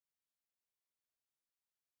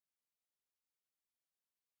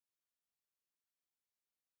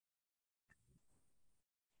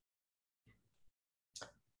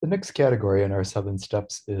The next category in our 7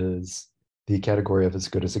 steps is the category of as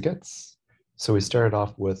good as it gets. So we started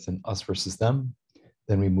off with an us versus them.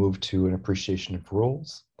 Then we moved to an appreciation of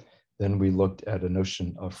rules. Then we looked at a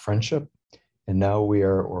notion of friendship. And now we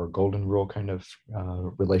are, or golden rule kind of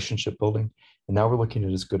relationship building. And now we're looking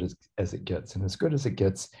at as good as it gets. And as good as it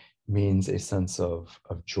gets means a sense of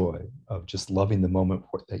joy, of just loving the moment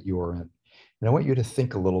that you are in. And I want you to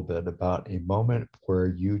think a little bit about a moment where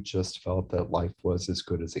you just felt that life was as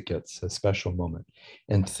good as it gets, a special moment.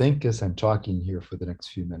 And think as I'm talking here for the next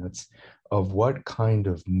few minutes of what kind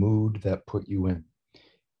of mood that put you in.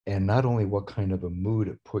 And not only what kind of a mood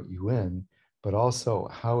it put you in, but also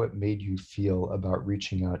how it made you feel about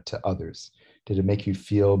reaching out to others. Did it make you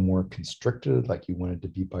feel more constricted, like you wanted to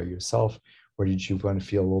be by yourself? Or did you want to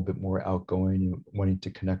feel a little bit more outgoing and wanting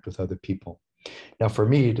to connect with other people? Now, for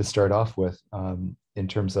me, to start off with, in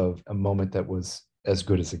terms of a moment that was as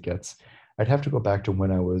good as it gets, I'd have to go back to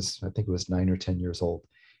when I think it was 9 or 10 years old.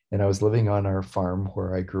 And I was living on our farm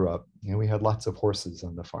where I grew up. And we had lots of horses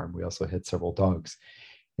on the farm. We also had several dogs.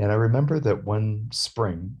 And I remember that one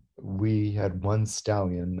spring, we had one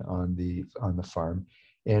stallion on the farm,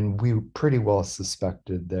 and we pretty well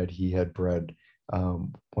suspected that he had bred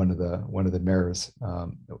one of the mare's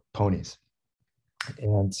ponies.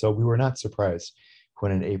 And so we were not surprised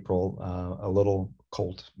when in April, a little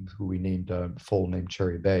colt who we named full name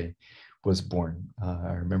Cherry Bay was born.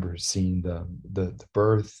 I remember seeing the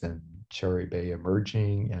birth and Cherry Bay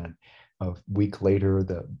emerging, and a week later,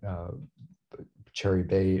 the Cherry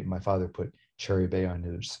Bay, my father put Cherry Bay on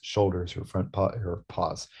his shoulders, her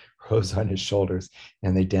paws, rose on his shoulders,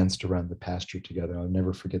 and they danced around the pasture together. I'll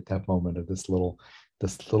never forget that moment of this little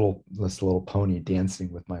pony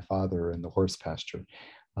dancing with my father in the horse pasture.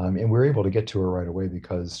 And we were able to get to her right away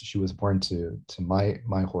because she was born to my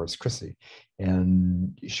horse, Chrissy,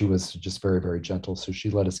 and she was just very, very gentle. So she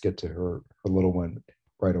let us get to her little one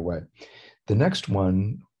right away. The next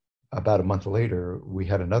one, about a month later, we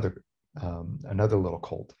had another little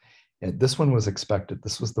colt. And this one was expected.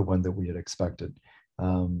 This was the one that we had expected.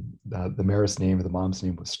 The mare's name, the mom's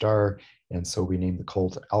name was Star. And so we named the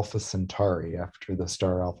colt Alpha Centauri after the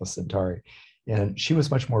star Alpha Centauri. And she was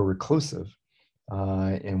much more reclusive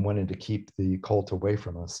and wanted to keep the colt away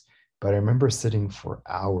from us. But I remember sitting for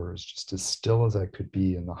hours, just as still as I could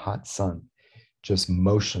be in the hot sun, just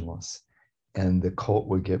motionless. And the colt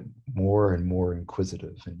would get more and more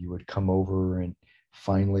inquisitive. And you would come over and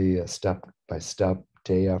finally, step by step,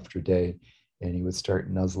 day after day, and he would start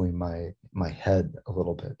nuzzling my head a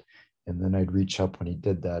little bit. And then I'd reach up when he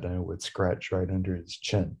did that, and I would scratch right under his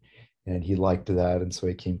chin. And he liked that. And so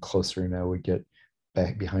he came closer, and I would get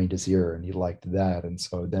back behind his ear, and he liked that. And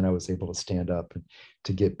so then I was able to stand up and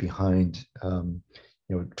to get behind,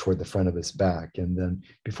 toward the front of his back. And then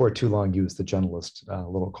before too long, he was the gentlest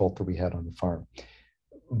little colt that we had on the farm.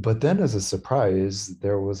 But then, as a surprise,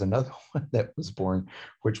 there was another one that was born,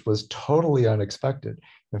 which was totally unexpected.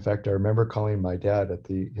 In fact, I remember calling my dad at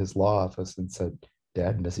his law office and said,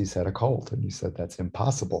 "Dad, Missy's had a colt." And he said, "That's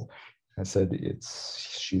impossible." I said,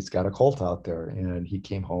 she's got a colt out there." And he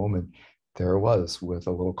came home, and there it was with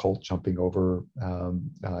a little colt jumping over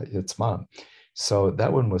its mom. So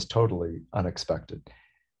that one was totally unexpected.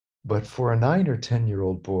 But for a 9 or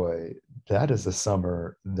 10-year-old boy, that is a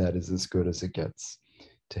summer that is as good as it gets.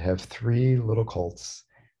 To have 3 little colts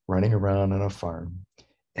running around on a farm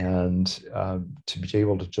and to be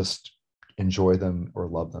able to just enjoy them or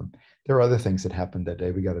love them. There are other things that happened that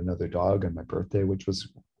day. We got another dog on my birthday, which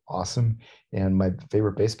was awesome. And my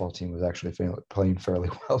favorite baseball team was actually playing fairly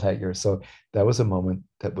well that year. So that was a moment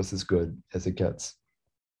that was as good as it gets.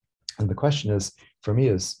 And the question is, for me,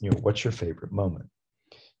 what's your favorite moment?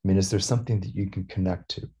 I mean, is there something that you can connect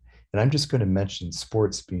to? And I'm just going to mention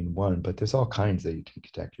sports being one, but there's all kinds that you can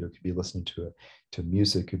connect to. It could be listening to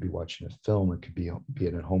music, it could be watching a film, it could be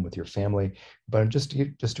being at home with your family. But I'm just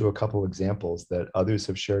do a couple examples that others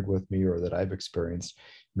have shared with me or that I've experienced.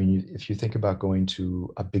 I mean, if you think about going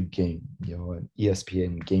to a big game, an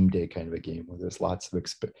ESPN game day kind of a game where there's lots of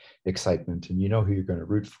excitement and you know who you're going to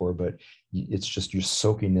root for, but it's just you're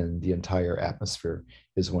soaking in the entire atmosphere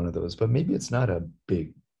is one of those. But maybe it's not a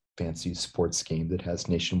big fancy sports game that has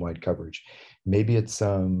nationwide coverage. Maybe it's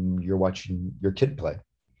you're watching your kid play.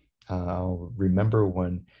 I'll remember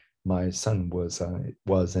when my son was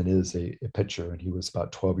and is a pitcher, and he was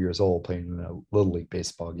about 12 years old playing in a little league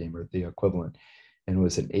baseball game or the equivalent. And it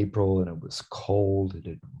was in April, and it was cold. It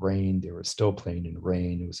had rained. They were still playing in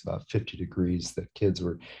rain. It was about 50 degrees. The kids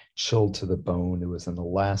were chilled to the bone. It was in the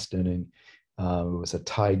last inning. It was a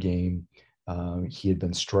tie game. He had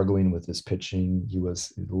been struggling with his pitching. He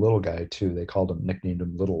was a little guy too. They nicknamed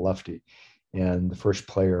him Little Lefty. and the first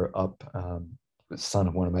player up, the son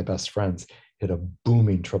of one of my best friends, hit a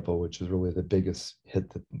booming triple, which is really the biggest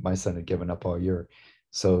hit that my son had given up all year.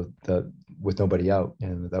 So that with nobody out,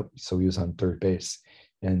 and that so he was on third base,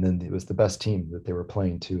 and then it was the best team that they were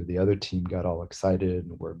playing too. The other team got all excited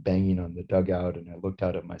and were banging on the dugout, and I looked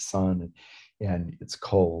out at my son, and it's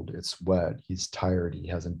cold, it's wet, he's tired, he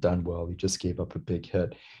hasn't done well, he just gave up a big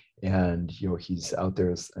hit, and he's out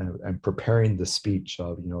there and preparing the speech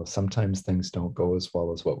of sometimes things don't go as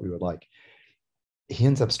well as what we would like. He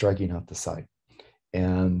ends up striking out the side,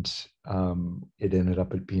 and it ended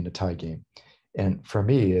up being a tie game. And for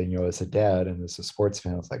me, as a dad and as a sports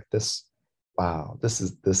fan, I was like, this, wow, this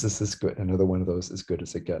is as good. Another one of those as good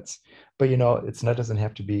as it gets. But it's not doesn't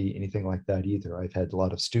have to be anything like that either. I've had a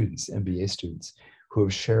lot of students, MBA students, who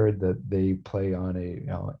have shared that they play on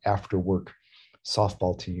a after work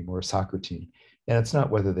softball team or a soccer team. And it's not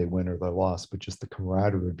whether they win or they lost, but just the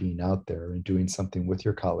camaraderie of being out there and doing something with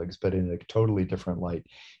your colleagues, but in a totally different light.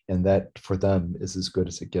 And that for them is as good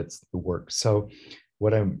as it gets, the work. So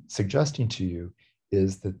what I'm suggesting to you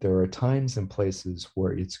is that there are times and places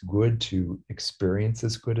where it's good to experience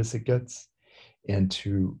as good as it gets and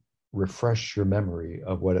to refresh your memory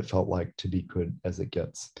of what it felt like to be good as it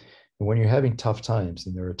gets. And when you're having tough times,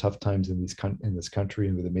 and there are tough times in this country,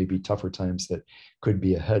 and there may be tougher times that could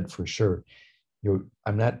be ahead for sure.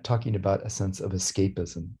 I'm not talking about a sense of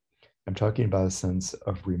escapism. I'm talking about a sense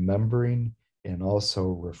of remembering and also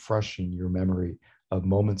refreshing your memory of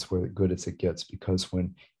moments where good as it gets, because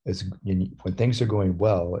when things are going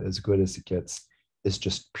well, as good as it gets is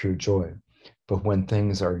just pure joy. But when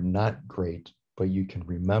things are not great, but you can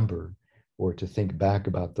remember or to think back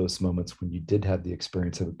about those moments when you did have the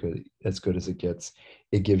experience of as good as it gets,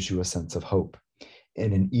 it gives you a sense of hope.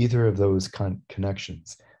 And in either of those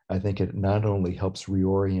connections, I think it not only helps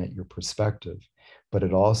reorient your perspective, but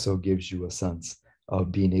it also gives you a sense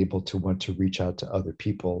of being able to want to reach out to other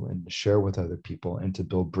people and share with other people and to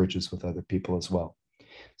build bridges with other people as well.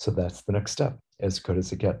 So that's the next step, as good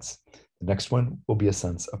as it gets. The next one will be a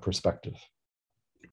sense of perspective.